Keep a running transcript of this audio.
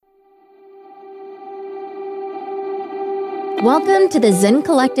Welcome to the Zen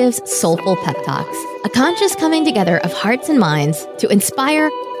Collective's Soulful Pep Talks, a conscious coming together of hearts and minds to inspire,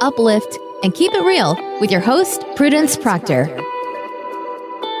 uplift, and keep it real with your host, Prudence Proctor.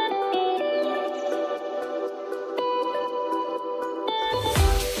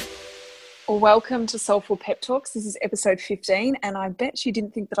 Welcome to Soulful Pep Talks. This is episode 15, and I bet you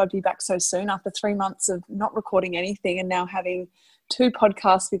didn't think that I'd be back so soon after 3 months of not recording anything and now having 2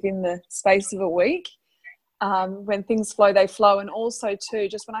 podcasts within the space of a week. When things flow, they flow, and also too,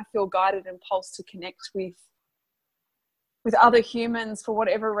 just when I feel guided and pulsed to connect with other humans for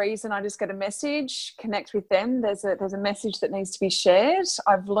whatever reason, I just get a message, connect with them. There's a message that needs to be shared.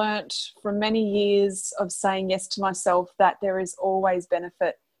 I've learnt from many years of saying yes to myself that there is always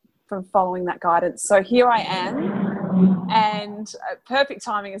benefit from following that guidance. So here I am, and perfect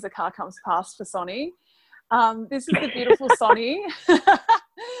timing as the car comes past for Sonia. This is the beautiful Sonia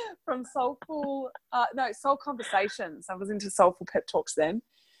from Soul Conversations. I was into Soulful Pep Talks then.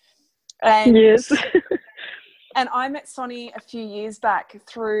 And, yes. And I met Sonia a few years back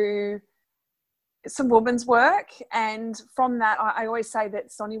through some women's work. And from that, I always say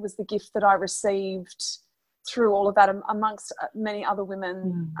that Sonia was the gift that I received through all of that, amongst many other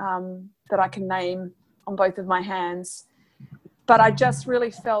women that I can name on both of my hands. But I just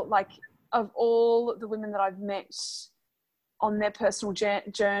really felt like, of all the women that I've met on their personal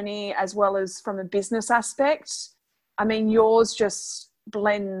journey, as well as from a business aspect, I mean, yours just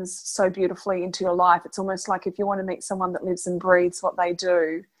blends so beautifully into your life. It's almost like if you want to meet someone that lives and breathes what they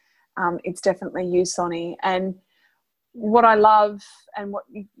do, it's definitely you, Sonia. And what I love, and what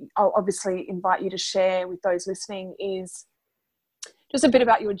I'll obviously invite you to share with those listening, is just a bit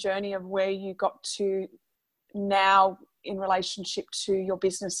about your journey of where you got to now in relationship to your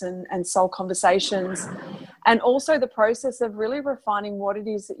business and Soul Conversations, and also the process of really refining what it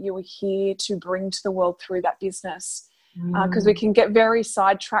is that you were here to bring to the world through that business. Because we can get very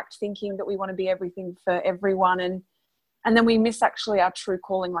sidetracked thinking that we want to be everything for everyone, and then we miss actually our true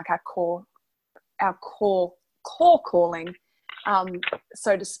calling, like our core calling,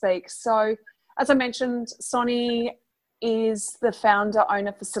 so to speak. So as I mentioned, Sonia is the founder,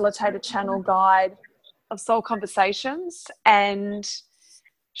 owner, facilitator, channel guide of Soul Conversations, and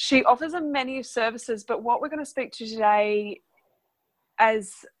she offers a menu of services. But what we're going to speak to today,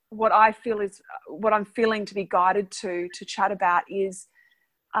 as what I feel is what I'm feeling to be guided to chat about, is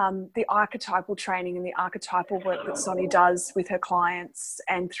the archetypal training and the archetypal work that Sonia does with her clients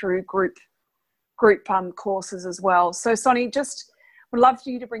and through group courses as well. So Sonia, just would love for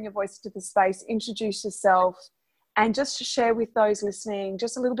you to bring your voice to the space, introduce yourself, and just to share with those listening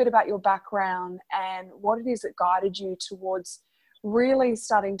just a little bit about your background and what it is that guided you towards really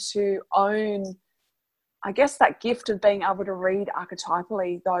starting to own, I guess, that gift of being able to read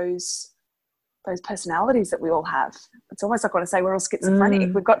archetypally those personalities that we all have. It's almost like when I say we're all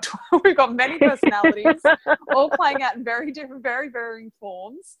schizophrenic. We've got many personalities all playing out in very different, very varying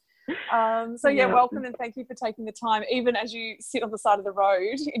forms. Welcome, and thank you for taking the time, even as you sit on the side of the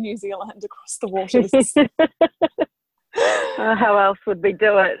road in New Zealand across the waters. How else would we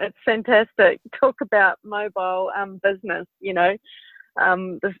do it? It's fantastic. Talk about mobile business, you know.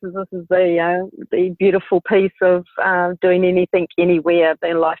 This is the beautiful piece of doing anything, anywhere,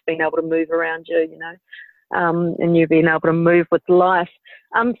 in life, being able to move around you, you know, and you being able to move with life.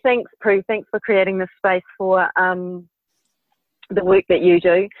 Thanks, Prue. Thanks for creating this space for the work that you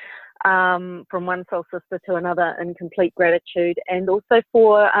do, from one soul sister to another, in complete gratitude, and also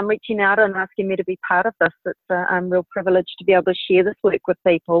for reaching out and asking me to be part of this. It's a real privilege to be able to share this work with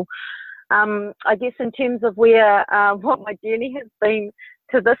people. I guess in terms of where what my journey has been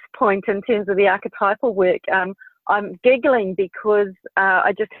to this point in terms of the archetypal work, I'm giggling because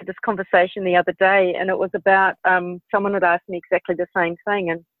I just had this conversation the other day, and it was about someone had asked me exactly the same thing.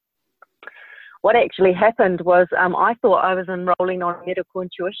 And what actually happened was I thought I was enrolling on a medical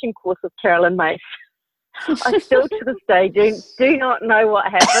intuition course with Carolyn Mace. I still to this day do not know what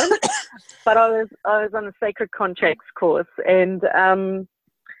happened, but I was on a sacred contracts course, and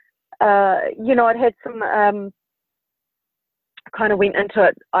I'd had some kind of went into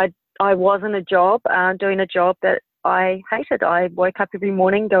it. I was in a job, doing a job that I hated. I woke up every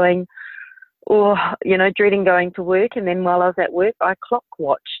morning going, dreading going to work, and then while I was at work, I clock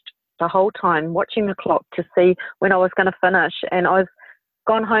watched the whole time, watching the clock to see when I was going to finish. And I was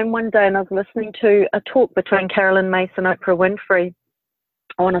gone home one day, and I was listening to a talk between Carolyn Mace and Oprah Winfrey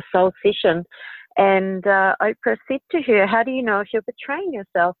on a soul session. And Oprah said to her, "How do you know if you're betraying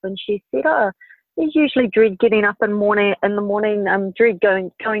yourself?" And she said, you usually dread getting up in the morning, dread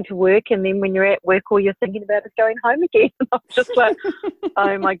going to work, and then when you're at work, all you're thinking about is going home again." And I'm just like,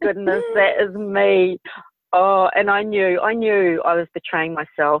 oh my goodness, that is me. Oh, and I knew I was betraying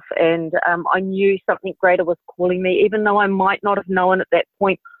myself, and I knew something greater was calling me, even though I might not have known at that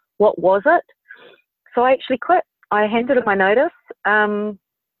point what was it. So I actually quit. I handed in my notice.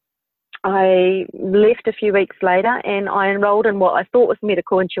 I left a few weeks later, and I enrolled in what I thought was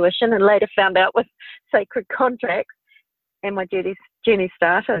medical intuition, and later found out was sacred contracts, and my journey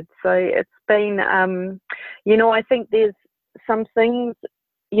started. So it's been, I think there's some things,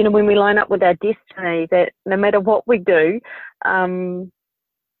 when we line up with our destiny, that no matter what we do,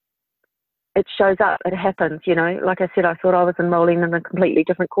 it shows up, it happens, Like I said, I thought I was enrolling in a completely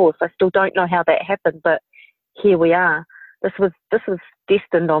different course. I still don't know how that happened, but here we are. This was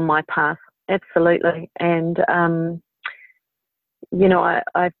destined on my path, absolutely. And,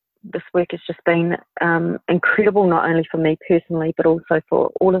 this work has just been incredible, not only for me personally, but also for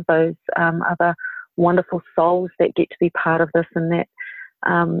all of those other wonderful souls that get to be part of this and that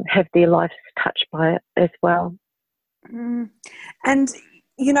have their lives touched by it as well. And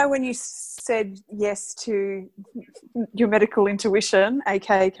when you said yes to your medical intuition,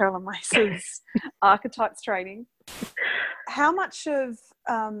 aka Carolyn Mace's Archetypes training, how much of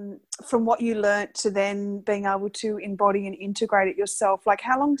from what you learnt to then being able to embody and integrate it yourself, like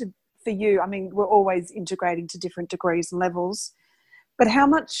how long did for you, I mean, we're always integrating to different degrees and levels, but how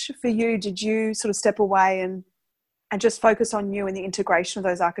much for you did you sort of step away and just focus on you and the integration of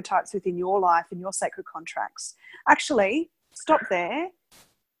those archetypes within your life and your sacred contracts? Actually, stop there.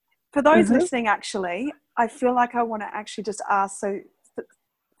 For those listening, actually, I feel like I want to actually just ask, so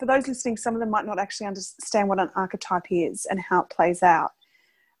for those listening, some of them might not actually understand what an archetype is and how it plays out.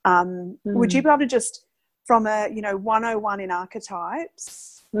 Would you be able to just, from a 101 in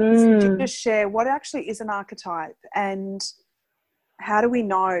archetypes, just share what actually is an archetype and how do we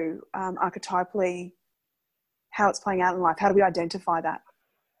know archetypally how it's playing out in life? How do we identify that?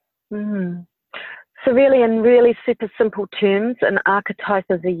 So really, in really super simple terms, an archetype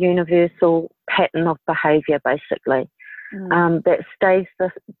is a universal pattern of behaviour, basically, that stays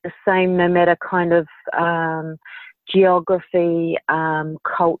the same no matter kind of geography,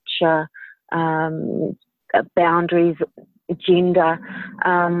 culture, boundaries, gender.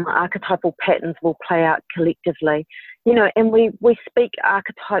 Archetypal patterns will play out collectively, and we speak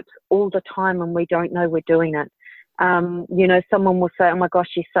archetypes all the time and we don't know we're doing it. Someone will say, oh my gosh,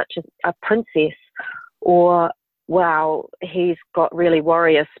 she's such a princess, or wow, he's got really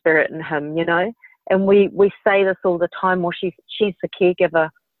warrior spirit in him, and we say this all the time, or she's the caregiver,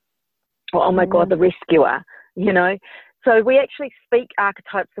 or oh my God, the rescuer, So we actually speak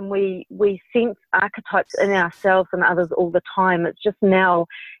archetypes and we sense archetypes in ourselves and others all the time. It's just now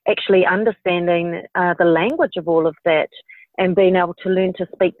actually understanding the language of all of that and being able to learn to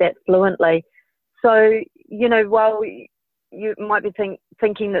speak that fluently. So, while you might be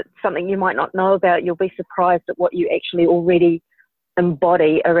thinking that something you might not know about, you'll be surprised at what you actually already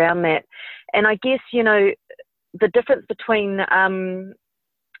embody around that. And I guess, the difference between,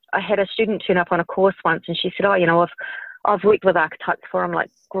 I had a student turn up on a course once and she said, I've worked with archetypes before. I'm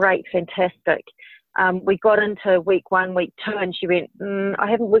like, great, fantastic. We got into week 1, week 2, and she went, I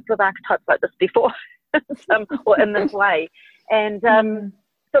haven't worked with archetypes like this before, or in this way. And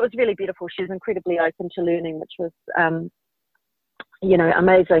so it was really beautiful. She was incredibly open to learning, which was,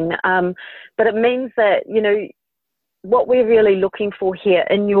 amazing. But it means that, what we're really looking for here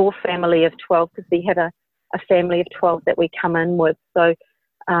in your family of 12, because we have a family of 12 that we come in with. So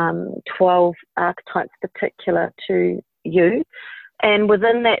 12 archetypes particular to you. And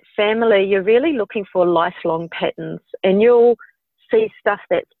within that family, you're really looking for lifelong patterns. And you'll see stuff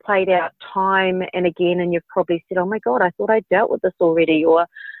that's played out time and again, and you've probably said, oh my God, I thought I dealt with this already. Or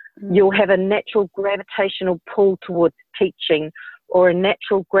you'll have a natural gravitational pull towards teaching, or a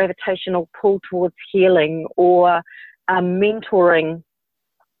natural gravitational pull towards healing, or mentoring,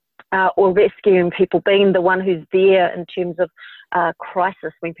 or rescuing people, being the one who's there in terms of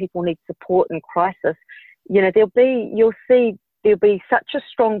crisis, when people need support in crisis. You'll see there'll be such a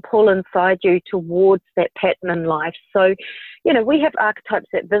strong pull inside you towards that pattern in life. So, we have archetypes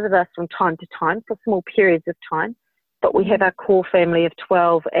that visit us from time to time for small periods of time, but we have our core family of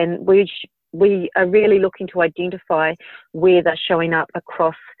 12, and we are really looking to identify where they're showing up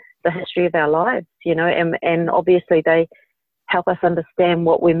across the history of our lives, and obviously they help us understand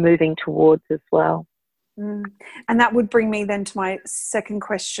what we're moving towards as well. And that would bring me then to my second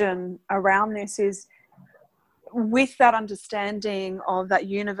question around this is, with that understanding of that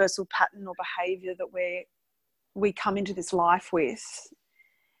universal pattern or behaviour that we come into this life with,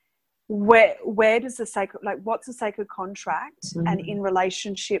 where does the sacred, what's the sacred contract and in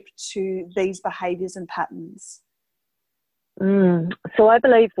relationship to these behaviours and patterns? So I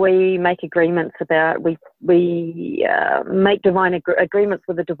believe we make agreements about, we make divine agreements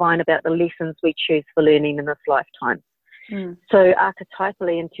with the divine about the lessons we choose for learning in this lifetime. So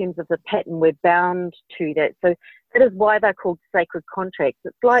archetypally, in terms of the pattern, we're bound to that. So that is why they're called sacred contracts.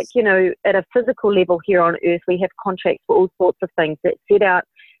 It's like, you know, at a physical level here on earth, we have contracts for all sorts of things that set out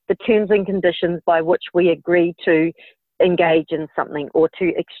the terms and conditions by which we agree to engage in something or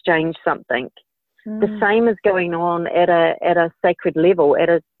to exchange something. The same is going on at a sacred level, at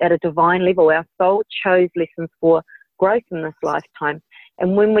a divine level. Our soul chose lessons for growth in this lifetime.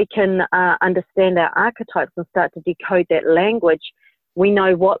 And when we can understand our archetypes and start to decode that language, we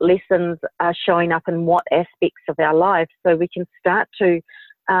know what lessons are showing up in what aspects of our life. So we can start to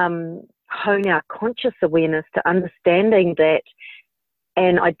hone our conscious awareness to understanding that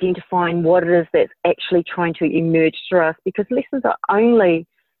and identifying what it is that's actually trying to emerge through us. Because lessons are only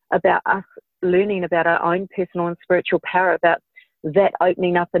about us learning about our own personal and spiritual power, about that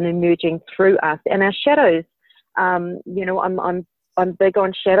opening up and emerging through us. And our shadows, you know, I'm big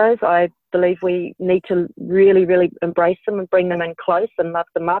on shadows. I believe we need to really, really embrace them and bring them in close and love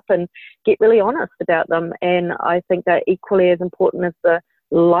them up and get really honest about them. And I think they're equally as important as the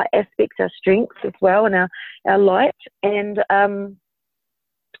light aspects, our strengths as well, and our light. And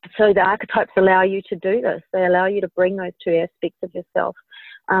so the archetypes allow you to do this. They allow you to bring those two aspects of yourself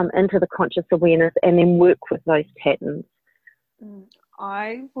into the conscious awareness and then work with those patterns.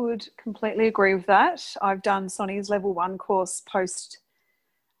 I would completely agree with that. I've done Sonia's level 1 course post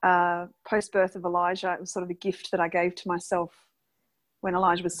birth of Elijah. It was sort of a gift that I gave to myself when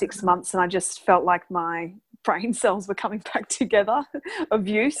Elijah was 6 months, and I just felt like my brain cells were coming back together of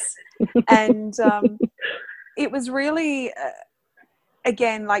use. And it was really,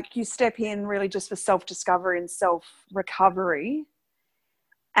 again, like you step in really just for self-discovery and self-recovery.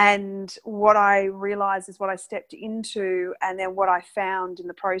 And what I realized is what I stepped into, and then what I found in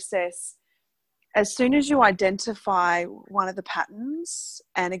the process, as soon as you identify one of the patterns,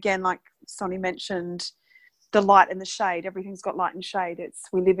 and again, like Sonia mentioned, the light and the shade, everything's got light and shade.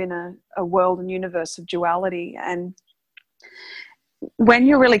 We live in a world and universe of duality. And when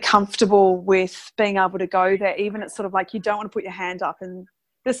you're really comfortable with being able to go there, even it's sort of like you don't want to put your hand up. And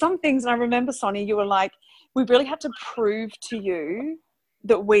there's some things, and I remember, Sonia, you were like, we really had to prove to you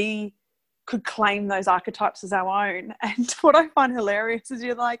that we could claim those archetypes as our own. And what I find hilarious is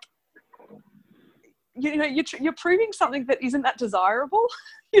you're like, you know, you're proving something that isn't that desirable.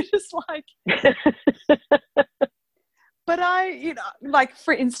 You're just like, but you know, like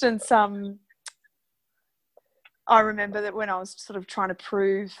for instance, I remember that when I was sort of trying to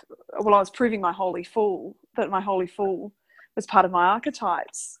prove, well, I was proving my holy fool, that my holy fool was part of my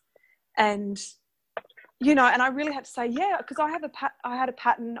archetypes. And you know, and I really had to say, yeah, because I had a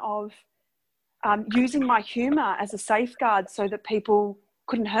pattern of using my humour as a safeguard so that people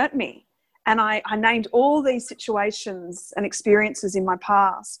couldn't hurt me. And I named all these situations and experiences in my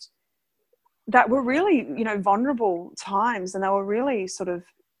past that were really, you know, vulnerable times, and they were really sort of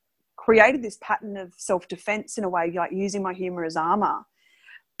created this pattern of self-defense in a way, like using my humour as armour.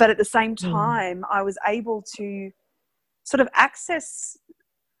 But at the same time, I was able to sort of access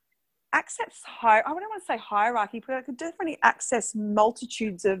I wouldn't want to say hierarchy, but I could definitely access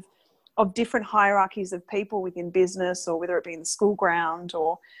multitudes of different hierarchies of people within business, or whether it be in the school ground,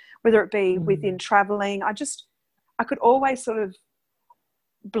 or whether it be within traveling. I could always sort of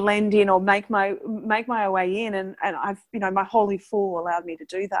blend in or make my way in, and I've, you know, my holy fool allowed me to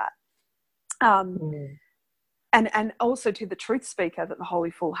do that. And also to the truth speaker that the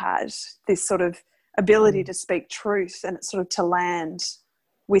holy fool has, this sort of ability to speak truth, and it's sort of to land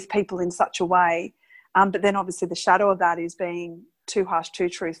with people in such a way. But then obviously the shadow of that is being too harsh, too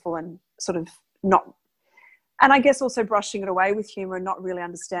truthful, and sort of not, and I guess also brushing it away with humour and not really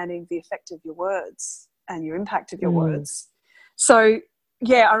understanding the effect of your words and your impact of your words. So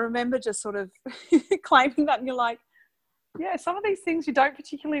yeah, I remember just sort of claiming that, and you're like, yeah, some of these things you don't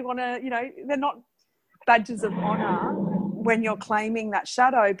particularly want to, you know, they're not badges of honour when you're claiming that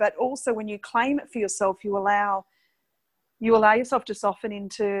shadow, but also when you claim it for yourself, you allow yourself to soften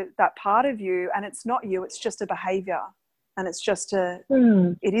into that part of you, and it's not you, it's just a behaviour, and it's just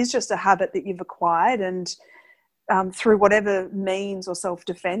it is just a habit that you've acquired, and through whatever means, or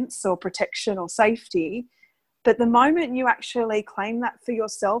self-defense or protection or safety. But the moment you actually claim that for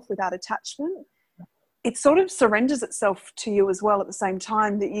yourself without attachment, it sort of surrenders itself to you as well at the same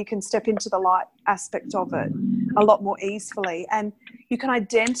time, that you can step into the light aspect of it a lot more easily, and you can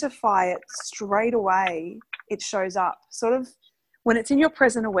identify it straight away. It shows up sort of when it's in your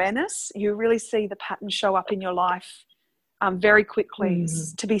present awareness. You really see the pattern show up in your life very quickly,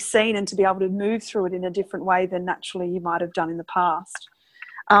 to be seen and to be able to move through it in a different way than naturally you might have done in the past.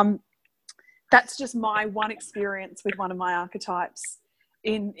 That's just my one experience with one of my archetypes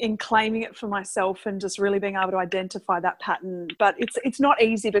in claiming it for myself and just really being able to identify that pattern. But it's not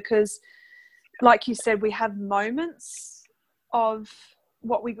easy because, like you said, we have moments of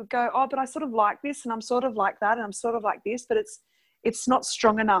what we would go, oh, but I sort of like this and I'm sort of like that and I'm sort of like this, but it's not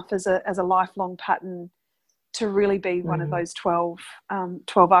strong enough as a lifelong pattern to really be one of those 12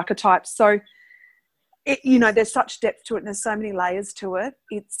 archetypes. So, there's such depth to it and there's so many layers to it.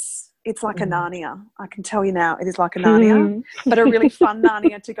 It's like a Narnia. I can tell you now, it is like a Narnia, but a really fun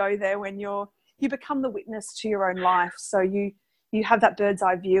Narnia to go there when you become the witness to your own life. So you have that bird's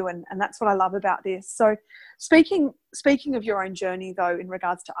eye view, and that's what I love about this. So speaking of your own journey, though, in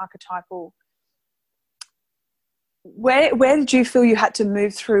regards to archetypal, where did you feel you had to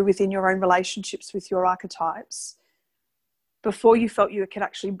move through within your own relationships with your archetypes before you felt you could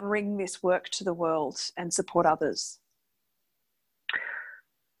actually bring this work to the world and support others?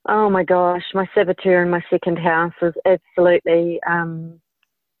 Oh my gosh, my saboteur in my second house has absolutely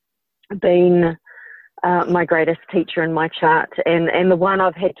been my greatest teacher in my chart, and the one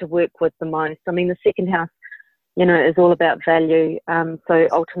I've had to work with the most. I mean, the second house, is all about value. So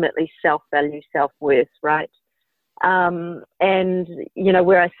ultimately self-value, self-worth, right? And,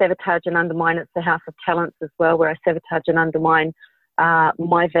 where I sabotage and undermine, it's the house of talents as well, where I sabotage and undermine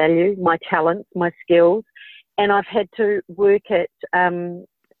my value, my talents, my skills. And I've had to work at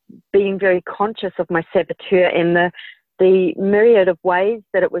being very conscious of my saboteur and the myriad of ways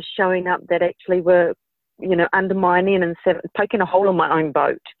that it was showing up that actually were, undermining and poking a hole in my own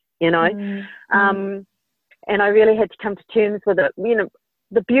boat, and I really had to come to terms with it.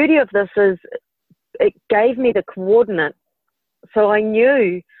 The beauty of this is it gave me the coordinate. So I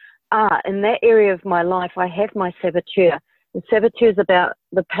knew, in that area of my life, I have my saboteur. The saboteur is about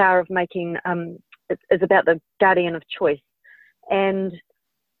the power of making, it's about the guardian of choice. And,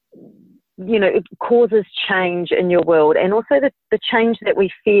 it causes change in your world, and also the change that we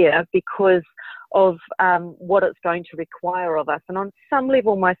fear because of what it's going to require of us. And on some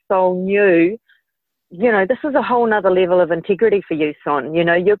level, my soul knew, this is a whole nother level of integrity for you, Son.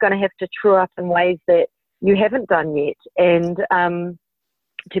 You're going to have to true up in ways that you haven't done yet. And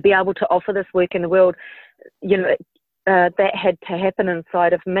to be able to offer this work in the world, that had to happen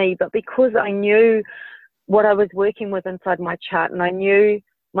inside of me. But because I knew what I was working with inside my chart, and I knew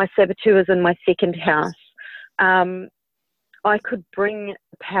my saboteur was in my second house, I could bring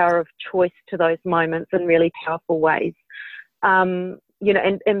the power of choice to those moments in really powerful ways, and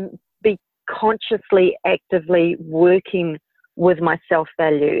be consciously, actively working with my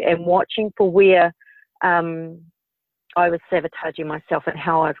self-value and watching for where I was sabotaging myself and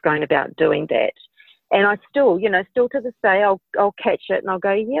how I was going about doing that. And I still to this day, I'll catch it and I'll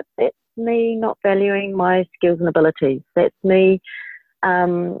go, yep, that's me not valuing my skills and abilities. That's me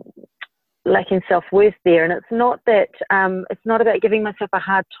lacking self-worth there. And it's not that, it's not about giving myself a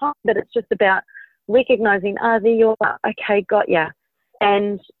hard time, but it's just about recognizing, there you are, okay, got ya.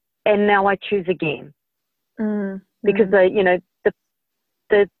 And now I choose again. Because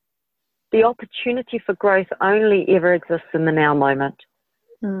the opportunity for growth only ever exists in the now moment.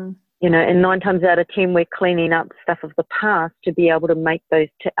 And 9 times out of 10, we're cleaning up stuff of the past to be able to make those,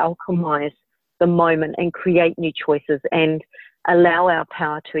 to alchemize the moment and create new choices and allow our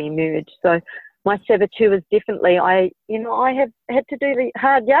power to emerge. So my saboteur was definitely, I have had to do the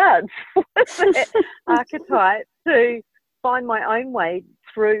hard yards with that archetype to find my own way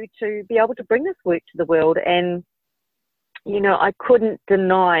through to be able to bring this work to the world. And, I couldn't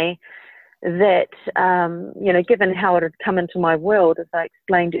deny that, given how it had come into my world, as I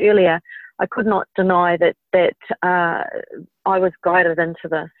explained earlier, I could not deny that I was guided into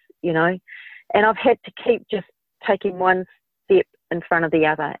this, and I've had to keep just taking one step in front of the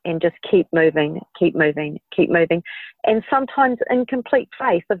other and just keep moving, and sometimes in complete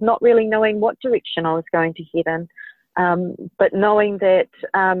faith of not really knowing what direction I was going to head in, but knowing that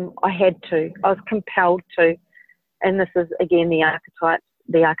I was compelled to, and this is again the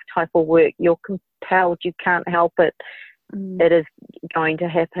archetypal work. You're compelled, you can't help it. It is going to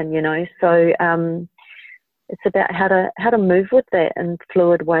happen, so it's about how to move with that in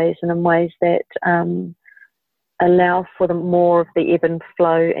fluid ways and in ways that allow for the more of the ebb and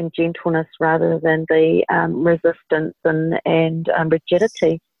flow and gentleness rather than the resistance and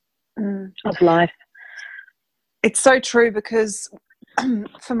rigidity of life. It's so true, because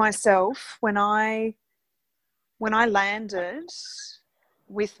for myself, when I landed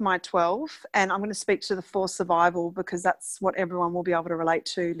with my 12, and I'm going to speak to the 4 survival because that's what everyone will be able to relate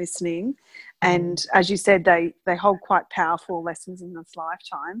to listening. And as you said, they hold quite powerful lessons in this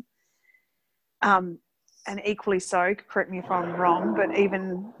lifetime. And equally so, correct me if I'm wrong, but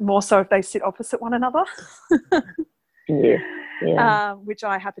even more so if they sit opposite one another. Yeah. Which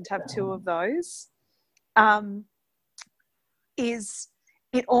I happen to have 2 of those. Is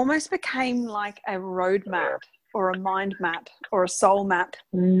it almost became like a roadmap or a mind map or a soul map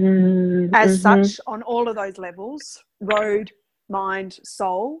as such on all of those levels, road, mind,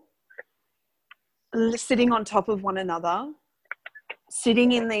 soul, sitting on top of one another,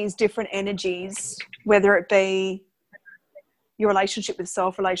 sitting in these different energies, whether it be your relationship with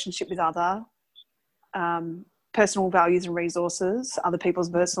self, relationship with other, personal values and resources, other people's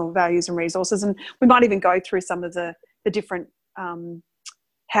personal values and resources. And we might even go through some of the different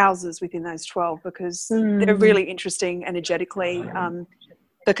houses within those 12 because they're really interesting energetically,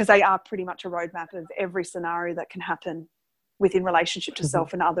 because they are pretty much a roadmap of every scenario that can happen within relationship to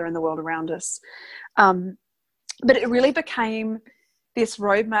self and other in the world around us. But it really became this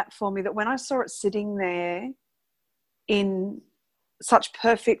roadmap for me that when I saw it sitting there in such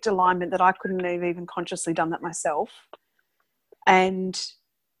perfect alignment that I couldn't have even consciously done that myself, and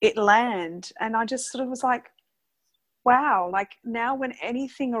it landed, and I just sort of was like, wow, like now when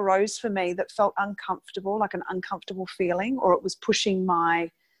anything arose for me that felt uncomfortable, like an uncomfortable feeling, or it was pushing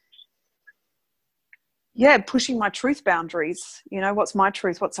my truth boundaries, you know, what's my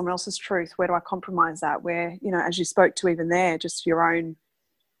truth, what's someone else's truth, where do I compromise that, where, you know, as you spoke to even there, just your own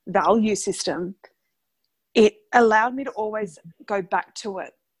value system, it allowed me to always go back to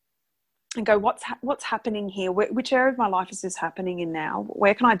it and go, what's happening here? Which area of my life is this happening in now?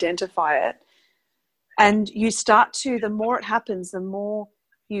 Where can I identify it? And you start to, the more it happens, the more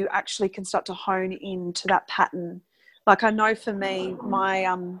you actually can start to hone into that pattern. Like I know for me, my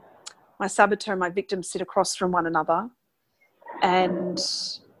saboteur and my victim sit across from one another. And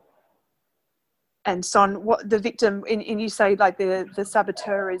Son, what the victim, and you say like the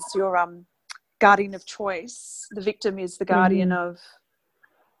saboteur is your guardian of choice. The victim is the guardian of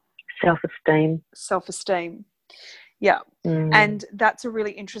self-esteem. Yeah. And that's a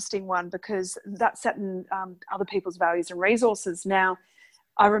really interesting one because that's set in other people's values and resources. Now,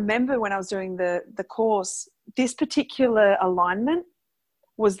 I remember when I was doing the course, this particular alignment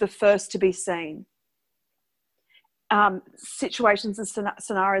was the first to be seen. Situations and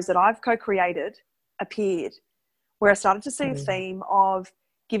scenarios that I've co-created appeared where I started to see a theme of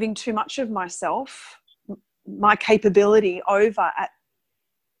giving too much of myself, my capability over at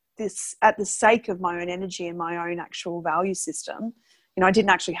the sake of my own energy and my own actual value system. You know, I didn't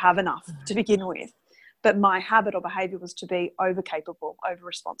actually have enough to begin with, but my habit or behavior was to be over capable, over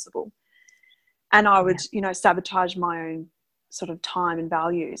responsible. And I would, you know, sabotage my own sort of time and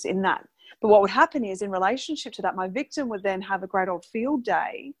values in that. But what would happen is in relationship to that, my victim would then have a great old field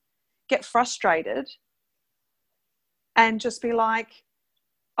day, get frustrated and just be like,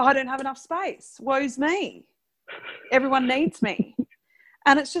 oh, I don't have enough space. Woe's me. Everyone needs me.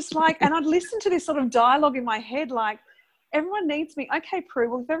 And it's just like, and I'd listen to this sort of dialogue in my head, like, everyone needs me. Okay, Prue,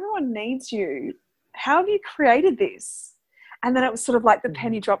 well, if everyone needs you, how have you created this? And then it was sort of like the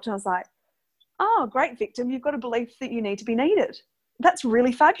penny dropped and I was like, oh, great, victim. You've got a belief that you need to be needed. That's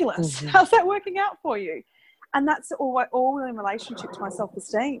really fabulous. How's that working out for you? And that's all in relationship to my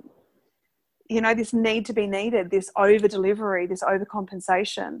self-esteem. You know, this need to be needed, this over-delivery, this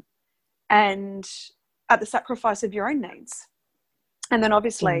overcompensation, and at the sacrifice of your own needs. And then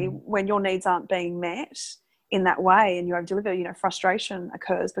obviously when your needs aren't being met in that way and you over-deliver, you know, frustration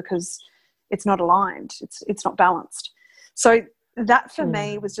occurs because it's not aligned. It's not balanced. So that for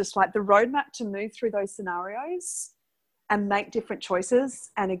me was just like the roadmap to move through those scenarios and make different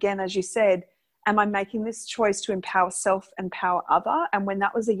choices. And again, as you said, am I making this choice to empower self and empower other? And when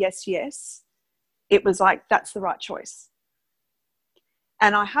that was a yes, it was like, that's the right choice.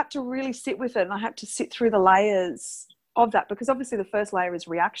 And I had to really sit with it and I had to sit through the layers of that, because obviously the first layer is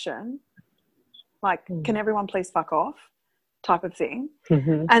reaction, like, can everyone please fuck off type of thing.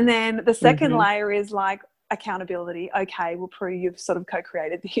 And then the second layer is like accountability. Okay, well, Prue, you've sort of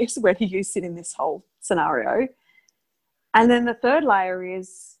co-created this. Where do you sit in this whole scenario? And then the third layer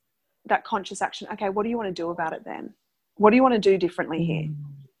is that conscious action. Okay, what do you want to do about it then? What do you want to do differently here?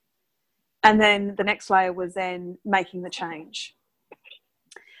 And then the next layer was then making the change.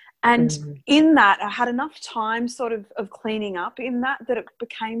 And in that, I had enough time sort of cleaning up in that it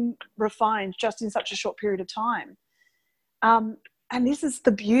became refined just in such a short period of time. And this is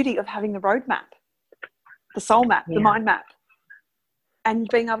the beauty of having the roadmap, the soul map, the mind map, and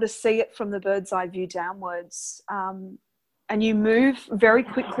being able to see it from the bird's eye view downwards. And And you move very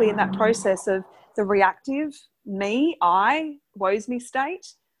quickly in that process of the reactive me, I, woes me state,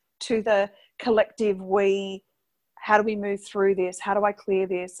 to the collective we. How do we move through this? How do I clear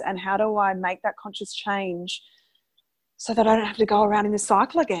this? And how do I make that conscious change so that I don't have to go around in this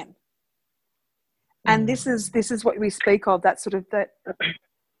cycle again? And this is what we speak of, that sort of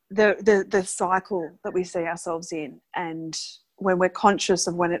the cycle that we see ourselves in. And when we're conscious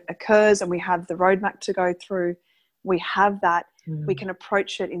of when it occurs and we have the roadmap to go through, we have that, we can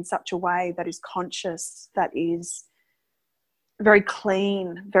approach it in such a way that is conscious, that is very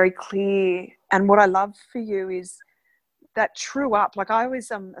clean, very clear. And what I love for you is that true up. Like, I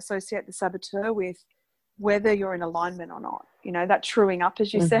always associate the saboteur with whether you're in alignment or not. You know, that truing up,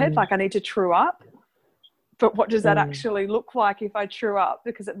 as you said, like, I need to true up. But what does that actually look like if I true up?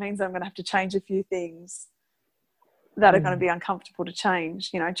 Because it means I'm going to have to change a few things that are going to be uncomfortable to change,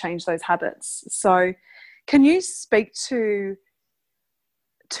 you know, change those habits. So can you speak to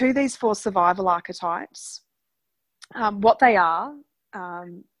these 4 survival archetypes, what they are?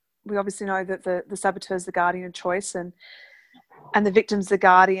 We obviously know that the saboteur is the guardian of choice, and the victim's the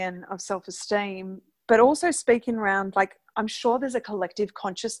guardian of self-esteem, but also speaking around, like, I'm sure there's a collective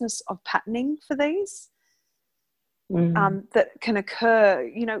consciousness of patterning for these that can occur.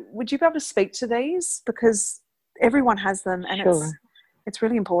 You know, would you be able to speak to these? Because everyone has them, and it's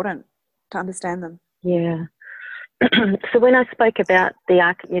really important to understand them. Yeah. So when I spoke about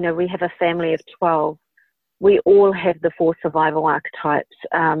you know, we have a family of 12. We all have the 4 survival archetypes.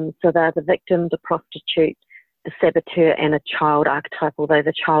 So they're the victim, the prostitute, the saboteur, and a child archetype, although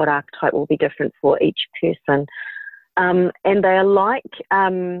the child archetype will be different for each person. And they are like,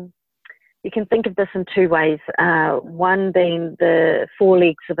 you can think of this in 2 ways. One being the 4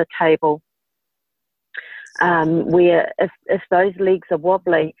 legs of a table, where if those legs are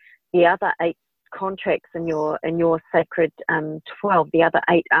wobbly, the other 8 contracts in your sacred 12, the other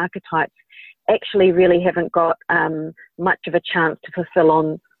 8 archetypes, actually really haven't got much of a chance to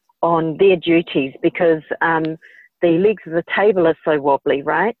fulfill on their duties, because the legs of the table are so wobbly,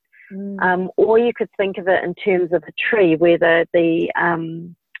 right? Or you could think of it in terms of a tree, where the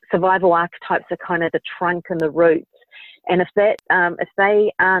survival archetypes are kind of the trunk and the roots. And if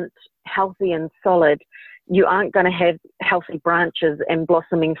they aren't healthy and solid, you aren't going to have healthy branches and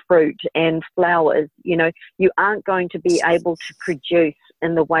blossoming fruit and flowers. You know, you aren't going to be able to produce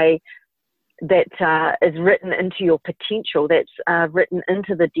in the way that is written into your potential, that's written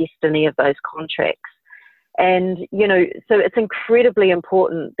into the destiny of those contracts. And, you know, so it's incredibly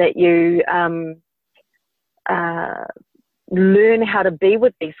important that you learn how to be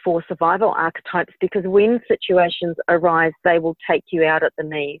with these 4 survival archetypes, because when situations arise, they will take you out at the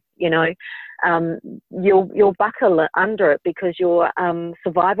knees. You know, you'll buckle under it because your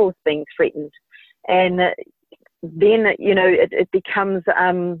survival is being threatened. And then, you know, it becomes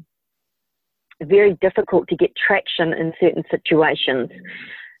very difficult to get traction in certain situations.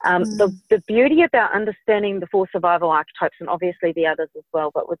 The beauty about understanding the 4 survival archetypes, and obviously the others as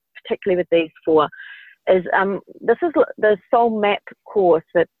well, but particularly with these 4, is this is the soul map course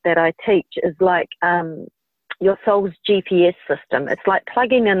that I teach is like your soul's GPS system. It's like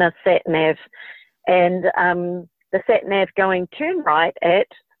plugging in a sat nav, and the sat nav going turn right at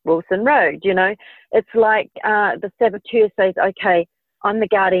Wilson Road. You know, it's like the saboteur says, okay, I'm the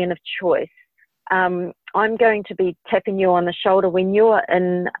guardian of choice. I'm going to be tapping you on the shoulder when you're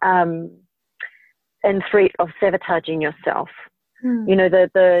in threat of sabotaging yourself. You know,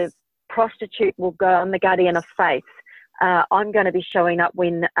 the prostitute will go, I'm the guardian of faith. I'm going to be showing up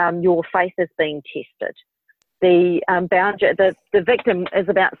when your faith is being tested. The boundary, the victim is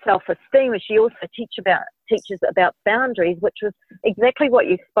about self-esteem, and she also teaches about boundaries, which was exactly what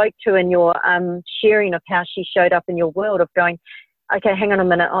you spoke to in your sharing of how she showed up in your world, of going, okay, hang on a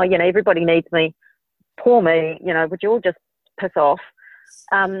minute, oh, you know, everybody needs me, poor me, you know, would you all just piss off?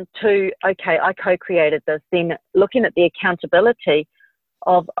 To, okay, I co-created this, then looking at the accountability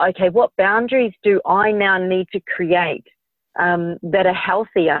of, okay, what boundaries do I now need to create that are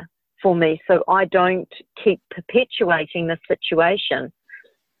healthier for me, so I don't keep perpetuating this situation.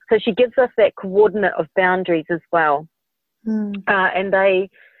 So she gives us that coordinate of boundaries as well. And they,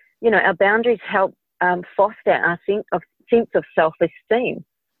 you know, our boundaries help foster our sense of self-esteem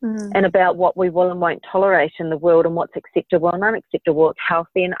and about what we will and won't tolerate in the world, and what's acceptable and unacceptable, what's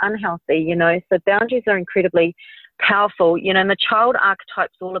healthy and unhealthy, you know. So boundaries are incredibly powerful, you know. And the child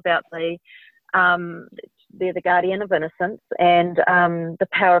archetype's all about they're the guardian of innocence and the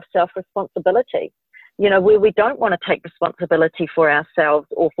power of self-responsibility, you know, where we don't want to take responsibility for ourselves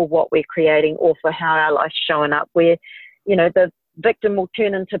or for what we're creating or for how our life's showing up, where, you know, the victim will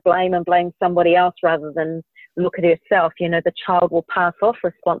turn into blame and blame somebody else rather than look at herself. You know, the child will pass off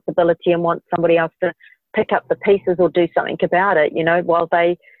responsibility and want somebody else to pick up the pieces or do something about it, you know, while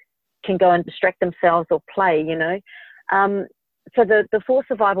they can go and distract themselves or play, you know. So the 4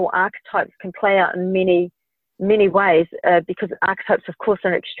 survival archetypes can play out in many ways, because archetypes, of course,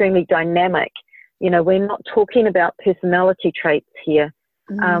 are extremely dynamic. You know, we're not talking about personality traits here.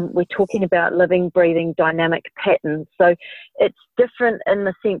 We're talking about living, breathing, dynamic patterns. So it's different in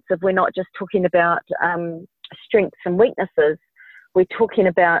the sense of we're not just talking about strengths and weaknesses. We're talking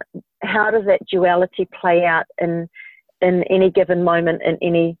about how does that duality play out in any given moment, in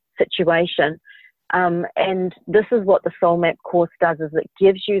any situation. And this is what the Soul Map course does, is it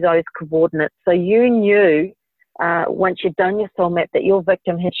gives you those coordinates. So you knew once you'd done your Soul Map that your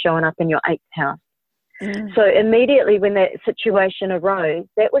victim had shown up in your 8th house. So immediately when that situation arose,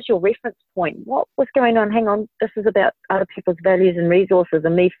 that was your reference point. What was going on? Hang on, this is about other people's values and resources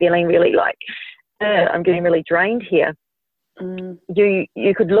and me feeling really like, I'm getting really drained here.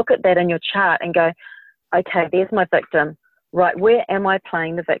 You could look at that in your chart and go, okay, there's my victim. Right, where am I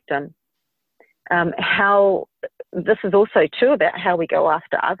playing the victim? How this is also too about how we go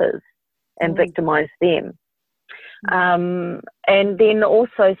after others and victimize them. And then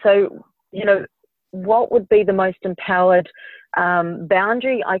also, so, you know, what would be the most empowered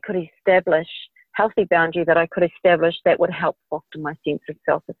boundary I could establish, healthy boundary that I could establish that would help foster my sense of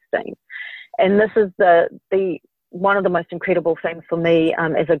self-esteem? And this is the one of the most incredible things for me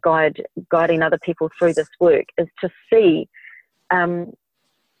as a guide, guiding other people through this work, is to see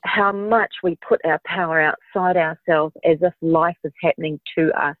how much we put our power outside ourselves as if life is happening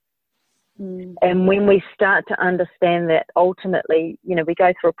to us. And when we start to understand that ultimately, you know, we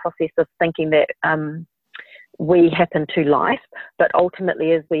go through a process of thinking that we happen to life, but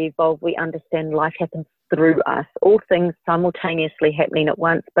ultimately as we evolve, we understand life happens through us, all things simultaneously happening at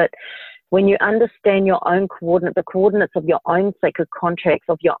once. But when you understand your own coordinate, the coordinates of your own sacred contracts,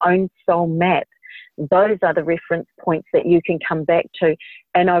 of your own soul map, those are the reference points that you can come back to.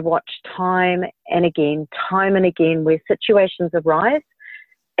 And I watch time and again where situations arise.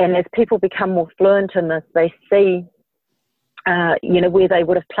 And as people become more fluent in this, they see, you know, where they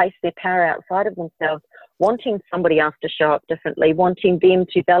would have placed their power outside of themselves, wanting somebody else to show up differently, wanting them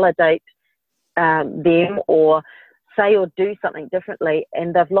to validate them or say or do something differently.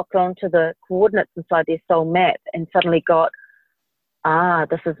 And they've locked onto the coordinates inside their soul map and suddenly got,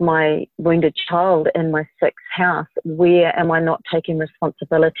 this is my wounded child in my 6th house. Where am I not taking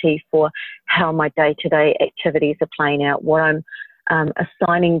responsibility for how my day-to-day activities are playing out, what I'm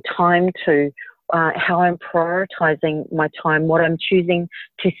assigning time to, how I'm prioritizing my time, what I'm choosing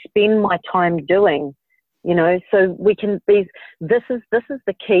to spend my time doing, you know. So we can be, this is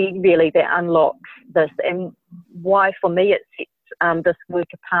the key really that unlocks this, and why for me it sets this work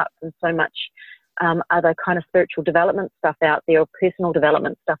apart from so much other kind of spiritual development stuff out there or personal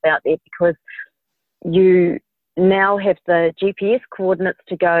development stuff out there, because you now have the GPS coordinates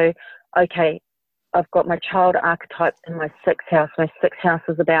to go, okay, I've got my child archetypes in my 6th house. My 6th house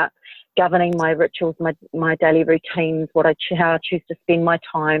is about governing my rituals, my daily routines, how I choose to spend my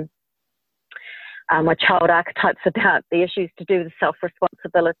time. My child archetype's about the issues to do with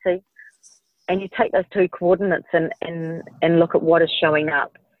self-responsibility. And you take those 2 coordinates and look at what is showing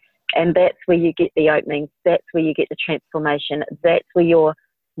up. And that's where you get the openings. That's where you get the transformation. That's where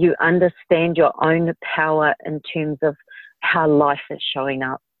you understand your own power in terms of how life is showing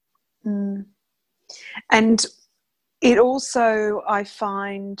up. And it also, I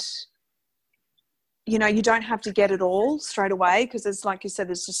find, you know, you don't have to get it all straight away, because there's, like you said,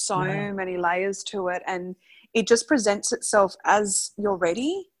 there's just so many layers to it, and it just presents itself as you're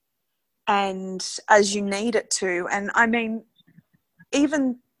ready and as you need it to. And I mean,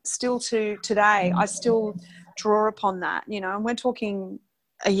 even still to today, I still draw upon that, you know, and we're talking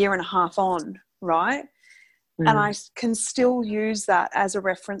a year and a half on, right? And I can still use that as a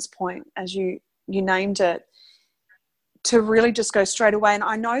reference point, as you named it, to really just go straight away. And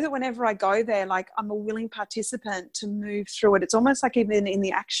I know that whenever I go there, like, I'm a willing participant to move through it. It's almost like even in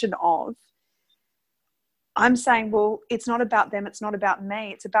the action of, I'm saying, well, it's not about them, it's not about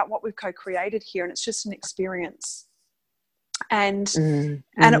me, it's about what we've co-created here, and it's just an experience. And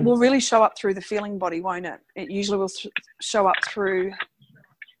it will really show up through the feeling body, won't it? It usually will show up through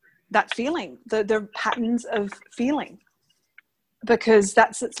that feeling, the patterns of feeling, because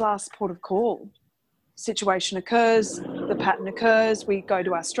that's its last port of call. Situation occurs, the pattern occurs, we go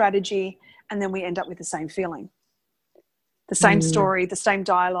to our strategy, and then we end up with the same feeling, the same story, the same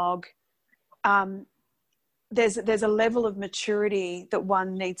dialogue. There's a level of maturity that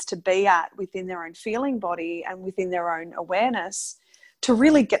one needs to be at within their own feeling body and within their own awareness to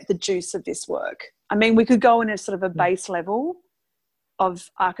really get the juice of this work. I mean, we could go in a sort of a base level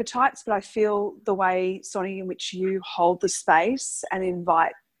of archetypes, but I feel the way, Sonia, in which you hold the space and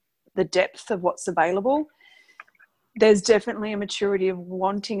invite the depth of what's available, there's definitely a maturity of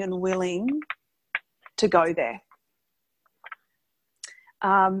wanting and willing to go there.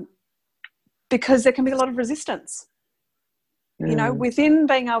 Because there can be a lot of resistance. You know, within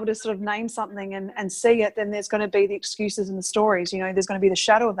being able to sort of name something and see it, then there's going to be the excuses and the stories. You know, there's going to be the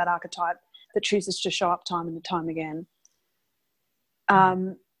shadow of that archetype that chooses to show up time and time again.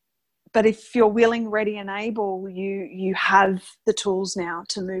 But if you're willing, ready and able, you have the tools now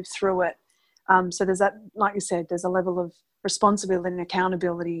to move through it. So there's that, like you said, there's a level of responsibility and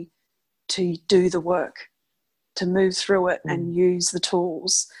accountability to do the work, to move through it and use the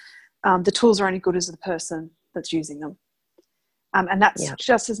tools. The tools are only good as the person that's using them. And that's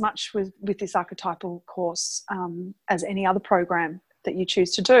just as much with this archetypal course as any other program that you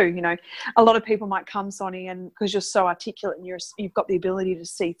choose to do. You know, a lot of people might come, Sonny, and because you're so articulate and you've got the ability to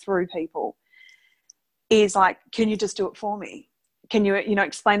see through people, is like, can you just do it for me? Can you,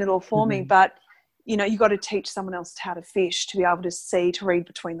 explain it all for me? But, you got to teach someone else how to fish, to be able to see, to read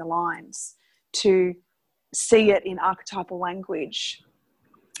between the lines, to see it in archetypal language.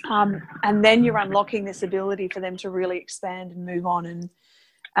 And then you're unlocking this ability for them to really expand and move on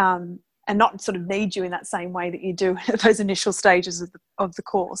and not sort of need you in that same way that you do at those initial stages of the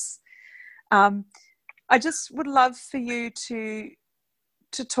course. I just would love for you to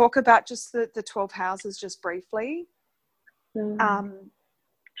talk about just the 12 houses just briefly,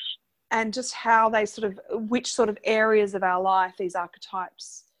 and just how they which sort of areas of our life these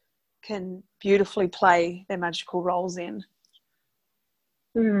archetypes can beautifully play their magical roles in.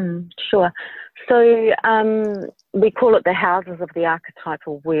 Sure. So we call it the houses of the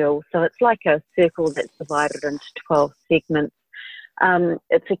archetypal wheel. So it's like a circle that's divided into 12 segments.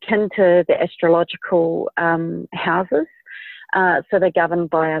 It's akin to the astrological houses. So they're governed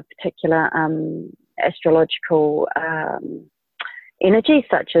by a particular astrological energy,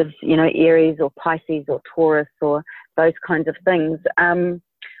 such as, Aries or Pisces or Taurus or those kinds of things.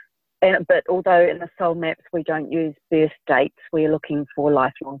 But although in the soul maps we don't use birth dates, we're looking for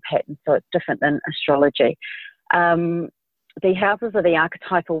lifelong patterns, so it's different than astrology. The houses of the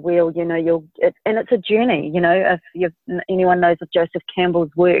archetypal wheel, and it's a journey. If anyone knows of Joseph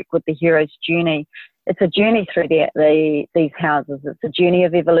Campbell's work with the hero's journey, it's a journey through these houses. It's a journey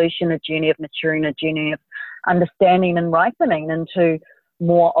of evolution, a journey of maturing, a journey of understanding and ripening into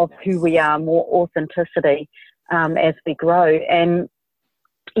more of who we are, more authenticity as we grow. And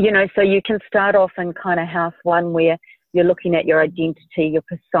so you can start off in kind of house one, where you're looking at your identity, your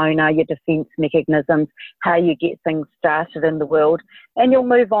persona, your defense mechanisms, how you get things started in the world. And you'll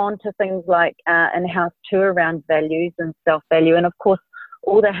move on to things like in house two around values and self-value. And of course,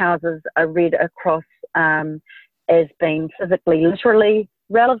 all the houses are read across as being physically, literally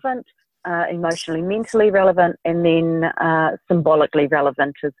relevant, emotionally, mentally relevant, and then symbolically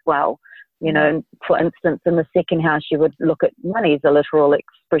relevant as well. For instance, in the second house, you would look at money as a literal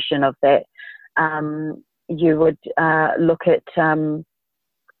expression of that. You would look at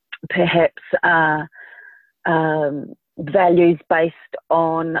perhaps values based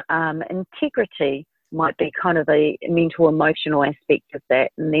on integrity might be kind of a mental, emotional aspect of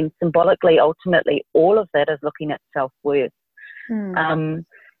that. And then symbolically, ultimately, all of that is looking at self-worth.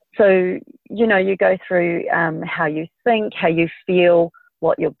 So, you go through how you think, how you feel,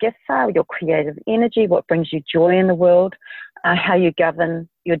 what your gifts are, your creative energy, what brings you joy in the world, how you govern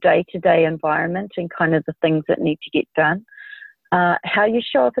your day-to-day environment and kind of the things that need to get done, how you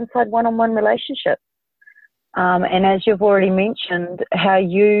show up inside one-on-one relationships. And as you've already mentioned, how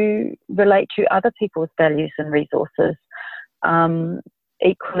you relate to other people's values and resources,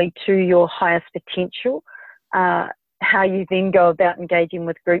 equally to your highest potential, how you then go about engaging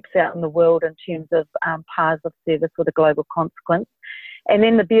with groups out in the world in terms of paths of service with a global consequence. And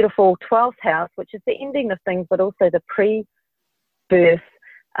then the beautiful 12th house, which is the ending of things, but also the pre-birth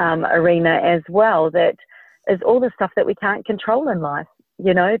arena as well, that is all the stuff that we can't control in life,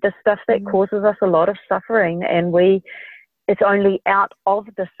 the stuff that causes us a lot of suffering. And it's only out of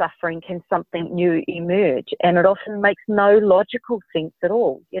the suffering can something new emerge. And it often makes no logical sense at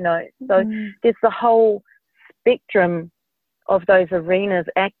all, So there's the whole spectrum of those arenas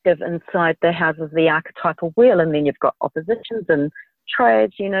active inside the houses of the archetypal wheel. And then you've got oppositions and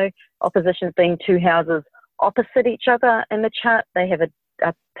triads, oppositions being two houses opposite each other in the chart. They have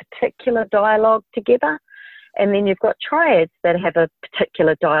a particular dialogue together. And then you've got triads that have a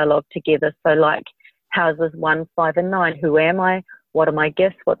particular dialogue together. So like houses 1, 5 and 9, who am I? What are my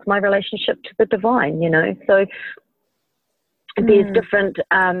gifts? What's my relationship to the divine? So there's different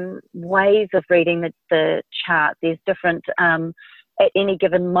ways of reading the chart. There's different, at any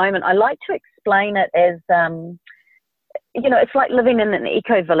given moment. I like to explain it as, it's like living in an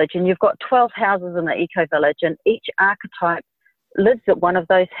eco-village, and you've got 12 houses in the eco-village, and each archetype lives at one of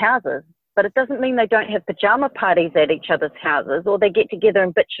those houses. But it doesn't mean they don't have pajama parties at each other's houses, or they get together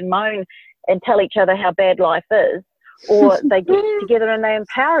and bitch and moan and tell each other how bad life is, or they get together and they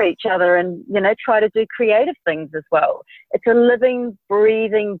empower each other and, try to do creative things as well. It's a living,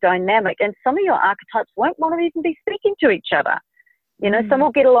 breathing dynamic. And some of your archetypes won't want to even be speaking to each other. Some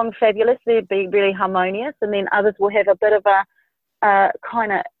will get along fabulous, they'll be really harmonious, and then others will have a bit of a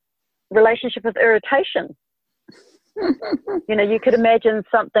kind of relationship of irritation. You could imagine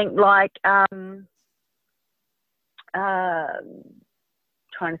something like, trying to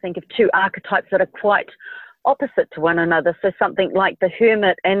think of two archetypes that are quite opposite to one another. So something like the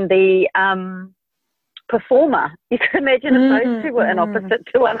hermit and the performer. You could imagine if those two were in opposite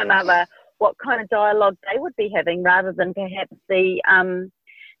to one another, what kind of dialogue they would be having, rather than perhaps the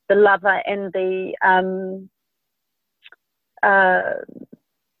lover and the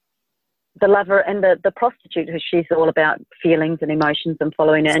lover and the prostitute, who she's all about feelings and emotions and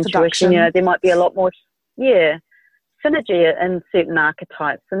following her intuition. There might be a lot more synergy in certain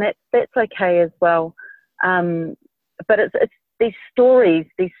archetypes, and that's okay as well. But it's these stories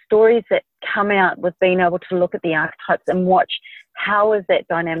that come out with being able to look at the archetypes and watch how is that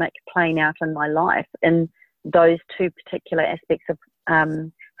dynamic playing out in my life in those two particular aspects of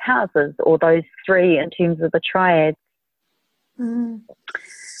houses, or those three in terms of the triads.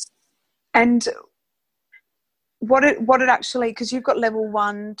 And what it actually, because you've got level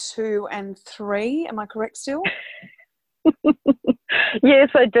 1, 2 and 3, am I correct still? Yes,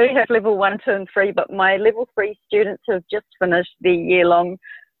 I do have level 1, 2 and 3, but my level 3 students have just finished their year-long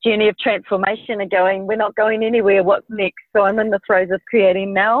journey of transformation and going, we're not going anywhere, what's next? So I'm in the throes of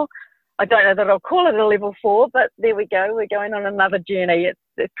creating now. I don't know that I'll call it a level 4, but there we go, we're going on another journey.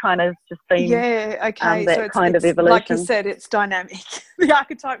 It's kind of just been that so kind of evolution. Like you said, it's dynamic. The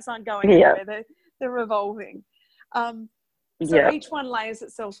archetypes aren't going anywhere, they're evolving. Each one layers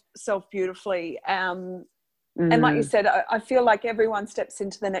itself beautifully. And like you said, I feel like everyone steps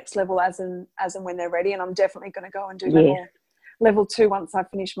into the next level as and when they're ready. And I'm definitely going to go and do level 2 once I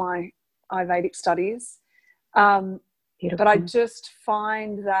finish my Ayurvedic studies. But I just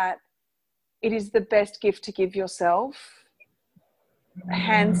find that it is the best gift to give yourself,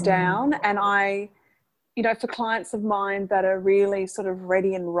 hands down. And for clients of mine that are really sort of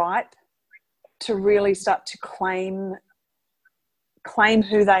ready and ripe to really start to claim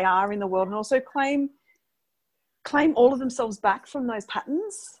who they are in the world, and also claim all of themselves back from those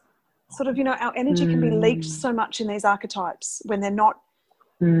patterns. Sort of, our energy can be leaked so much in these archetypes when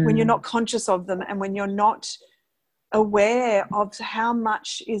when you're not conscious of them, and when you're not aware of how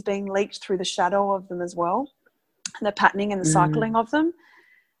much is being leaked through the shadow of them as well, and the patterning and the cycling of them.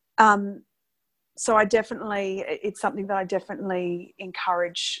 So it's something that I definitely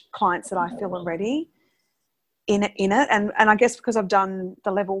encourage clients that I feel are ready in it. And I guess because I've done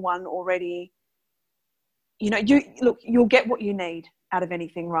the level 1 already, you'll get what you need out of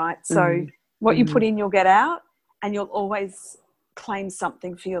anything, right? So what you put in, you'll get out, and you'll always claim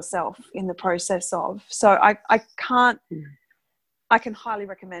something for yourself in the process of. So I can highly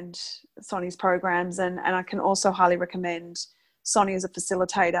recommend Sonia's programs, and I can also highly recommend Sonia as a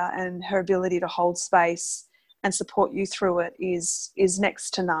facilitator, and her ability to hold space and support you through it is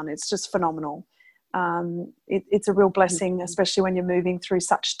next to none. It's just phenomenal. It's a real blessing, especially when you're moving through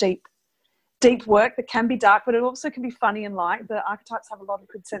such deep work that can be dark, but it also can be funny and light. The archetypes have a lot of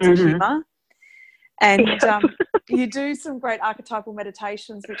good sense of humour. And you do some great archetypal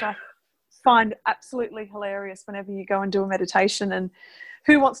meditations, which I find absolutely hilarious whenever you go and do a meditation. And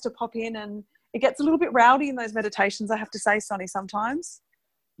who wants to pop in? And it gets a little bit rowdy in those meditations, I have to say, Sonia, sometimes.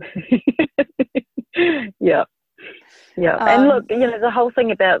 Yeah. And look, the whole thing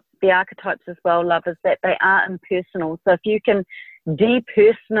about the archetypes as well, love, is that they are impersonal. So if you can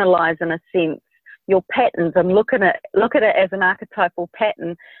depersonalize, in a sense, your patterns and look at it as an archetypal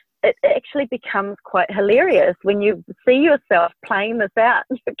pattern, it actually becomes quite hilarious when you see yourself playing this out.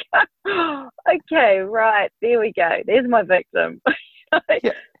 You go, okay, right, there we go. There's my victim. So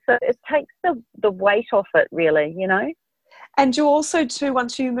it takes the weight off it, really, And you also, too,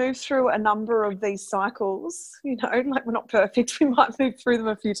 once you move through a number of these cycles, like we're not perfect, we might move through them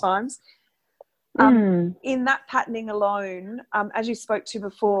a few times. In that patterning alone, as you spoke to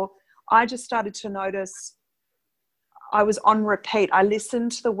before, I just started to notice I was on repeat. I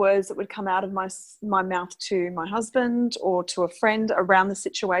listened to the words that would come out of my mouth to my husband or to a friend around the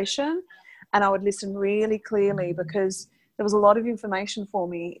situation, and I would listen really clearly, because there was a lot of information for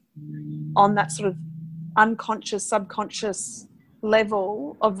me on that sort of unconscious, subconscious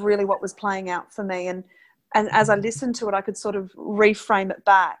level of really what was playing out for me. And as I listened to it, I could sort of reframe it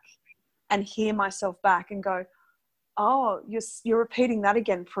back and hear myself back and go, oh, you're repeating that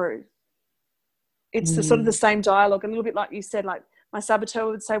again, Prue. It's the sort of the same dialogue, a little bit like you said, like my saboteur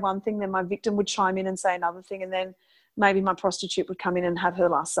would say one thing, then my victim would chime in and say another thing, and then maybe my prostitute would come in and have her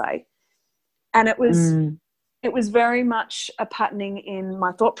last say. And it was very much a patterning in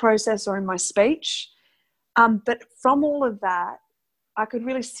my thought process or in my speech. But from all of that, I could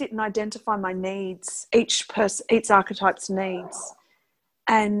really sit and identify my needs, each archetype's needs.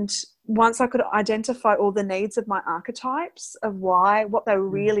 And once I could identify all the needs of my archetypes, of what they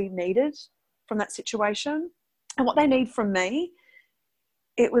really needed from that situation and what they need from me,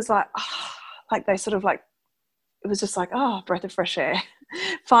 it was like, they sort of like, it was just like, breath of fresh air.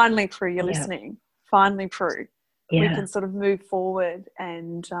 Finally, Prue, you're listening. Finally, Prue. We can sort of move forward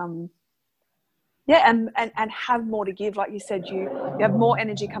and have more to give. Like you said, you have more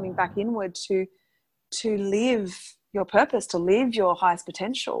energy coming back inward to live your purpose, to live your highest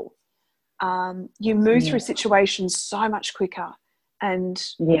potential. You move through situations so much quicker, and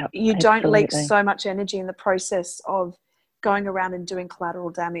you don't leak so much energy in the process of going around and doing collateral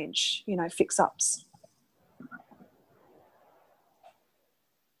damage, fix-ups.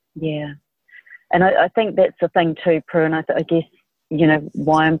 Yeah. And I think that's the thing too, Prue, and I guess,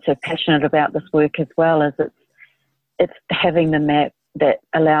 why I'm so passionate about this work as well is it's having the map that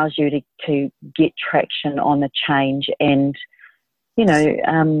allows you to get traction on the change and,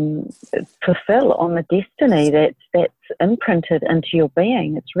 fulfill on the destiny that's imprinted into your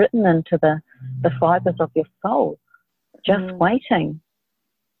being. It's written into the fibres of your soul, just waiting.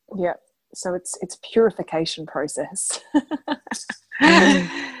 Yeah. So it's purification process.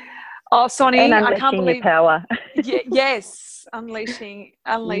 Oh, Sonia, and I can't believe your power. Yes, unleashing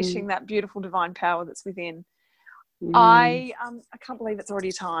that beautiful divine power that's within. I can't believe it's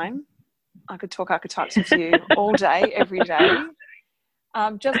already time. I could talk archetypes with you all day, every day.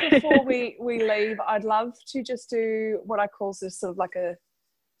 Just before we leave, I'd love to just do what I call sort of like a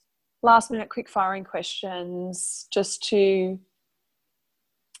last-minute quick-firing questions, just to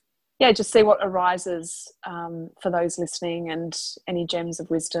just see what arises for those listening, and any gems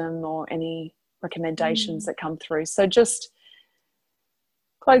of wisdom or any recommendations that come through. So just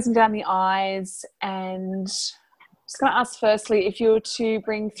closing down the eyes, and just going to ask firstly, if you were to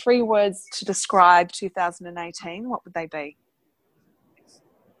bring 3 words to describe 2018, what would they be?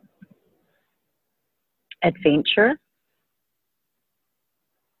 Adventure,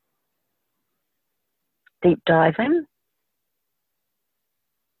 deep diving,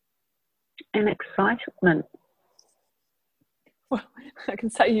 and excitement. Well, I can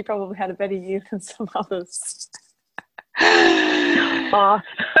say you probably had a better year than some others. I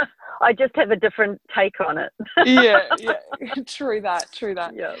just have a different take on it. yeah, true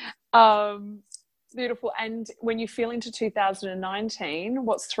that. Yeah. Beautiful. And when you feel into 2019,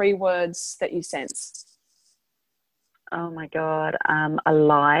 what's 3 words that you sense? Oh my God,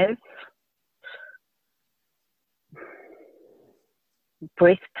 alive,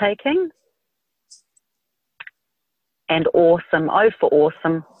 breathtaking, and awesome. Oh, for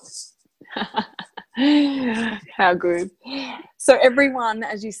awesome. How good. So everyone,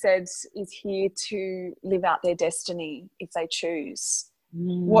 as you said, is here to live out their destiny if they choose.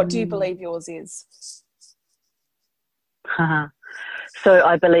 What do you believe yours is? So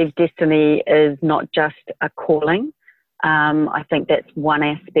I believe destiny is not just a calling. I think that's one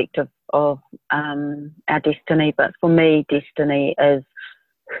aspect of our destiny, but for me, destiny is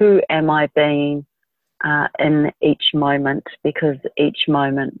who am I being in each moment, because each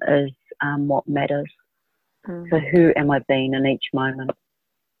moment is what matters. So who am I being in each moment?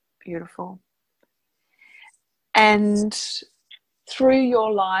 Beautiful. And through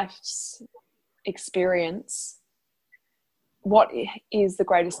your life's experience, what is the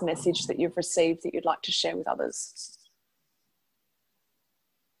greatest message that you've received that you'd like to share with others?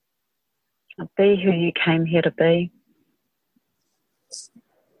 Be who you came here to be.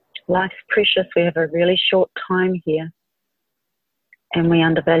 Life's precious. We have a really short time here, and we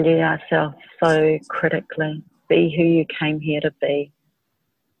undervalue ourselves so critically. Be who you came here to be.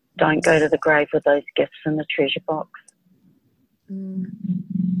 Don't go to the grave with those gifts in the treasure box.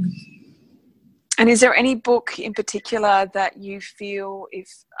 And is there any book in particular that you feel, if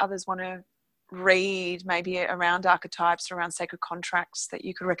others want to read, maybe around archetypes, around sacred contracts, that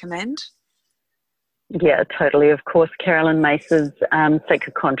you could recommend? Yeah, totally. Of course, Carolyn Mace's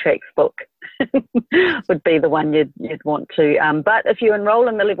Sacred Contracts book. would be the one you'd want to. But if you enroll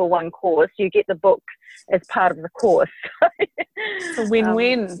in the level 1 course, you get the book as part of the course. It's a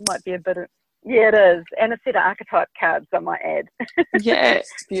win-win. Might be a bit of, yeah, it is. And a set of archetype cards, I might add. Yeah,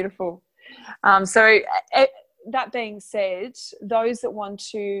 it's beautiful. That being said, those that want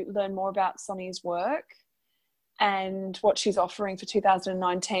to learn more about Sonia's work and what she's offering for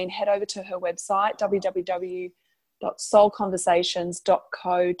 2019, head over to her website,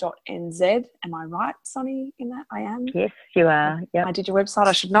 www.soulconversations.co.nz. Am I right, Sonia, in that? I am? Yes, you are. Yep. I did your website,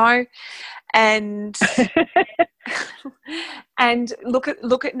 I should know. And and look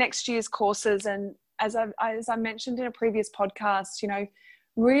at next year's courses. And as I mentioned in a previous podcast,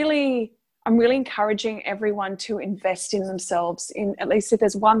 really, I'm really encouraging everyone to invest in themselves. In at least if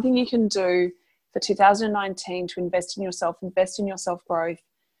there's one thing you can do for 2019 to invest in yourself growth,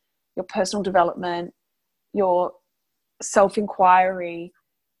 your personal development, your self-inquiry,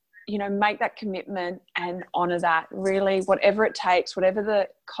 make that commitment and honor that. Really, whatever it takes, whatever the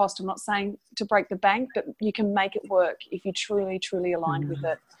cost. I'm not saying to break the bank, but you can make it work if you truly, truly aligned with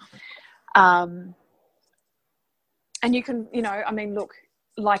it. And you can, look,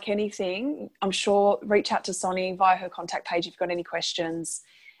 like anything, I'm sure, reach out to Sonia via her contact page if you've got any questions,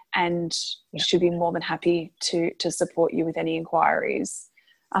 and she'll be more than happy to support you with any inquiries.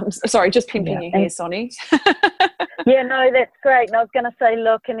 Sorry, just pimping you here, Sonia. Yeah, no, that's great. And I was going to say,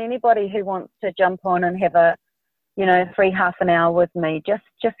 look, and anybody who wants to jump on and have a, free half an hour with me, just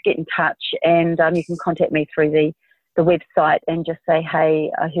get in touch, and you can contact me through the website and just say,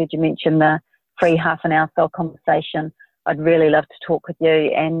 hey, I heard you mention the free half an hour soul conversation. I'd really love to talk with you,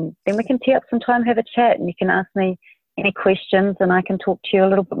 and then we can tee up some time, have a chat, and you can ask me any questions, and I can talk to you a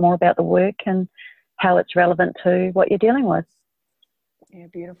little bit more about the work and how it's relevant to what you're dealing with. Yeah,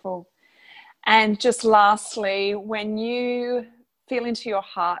 beautiful. And just lastly, when you feel into your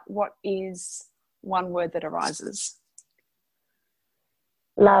heart, what is one word that arises?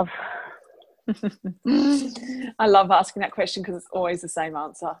 Love. I love asking that question because it's always the same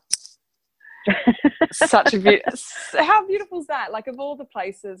answer. Such a how beautiful is that? Like, of all the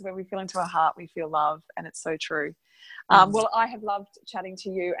places where we feel into our heart, we feel love, and it's so true. Well, I have loved chatting to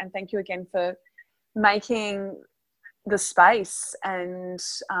you, and thank you again for making the space and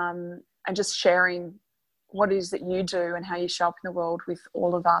just sharing what it is that you do and how you show up in the world with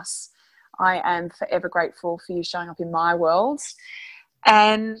all of us. I am forever grateful for you showing up in my world.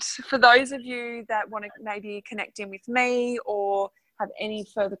 And for those of you that want to maybe connect in with me or have any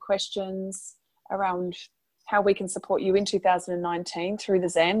further questions around how we can support you in 2019 through the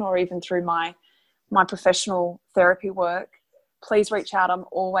Zen or even through my professional therapy work, please reach out. I'm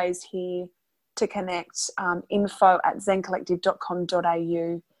always here to connect.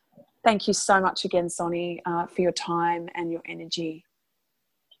 info@zencollective.com.au. Thank you so much again, Sonia, for your time and your energy.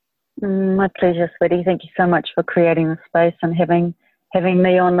 My pleasure, sweetie. Thank you so much for creating the space and having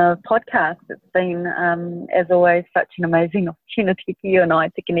me on the podcast. It's been, as always, such an amazing opportunity for you and I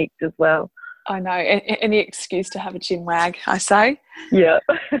to connect as well. I know. Any excuse to have a chin wag, I say. Yeah.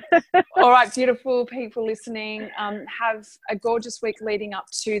 All right, beautiful people listening. Have a gorgeous week leading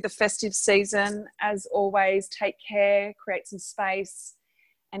up to the festive season. As always, take care, create some space,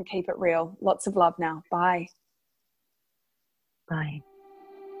 and keep it real. Lots of love now. Bye. Bye.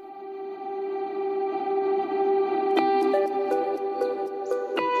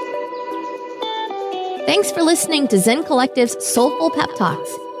 Thanks for listening to Zen Collective's Soulful Pep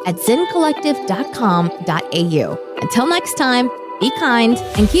Talks at zencollective.com.au. Until next time, be kind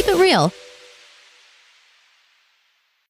and keep it real